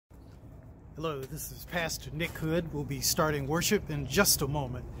Hello, this is Pastor Nick Hood. We'll be starting worship in just a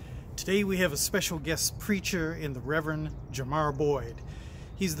moment. Today we have a special guest preacher in the Reverend Jamar Boyd.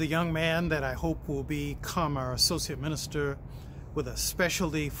 He's the young man that I hope will become our associate minister with a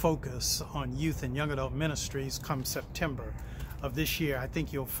specialty focus on youth and young adult ministries come September of this year. I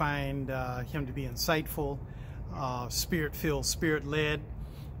think you'll find him to be insightful, spirit-filled, spirit-led,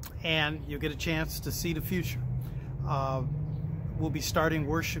 and you'll get a chance to see the future. We'll be starting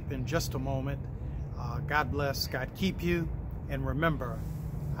worship in just a moment. God bless, God keep you, and remember,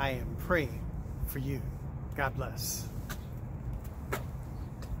 I am praying for you. God bless.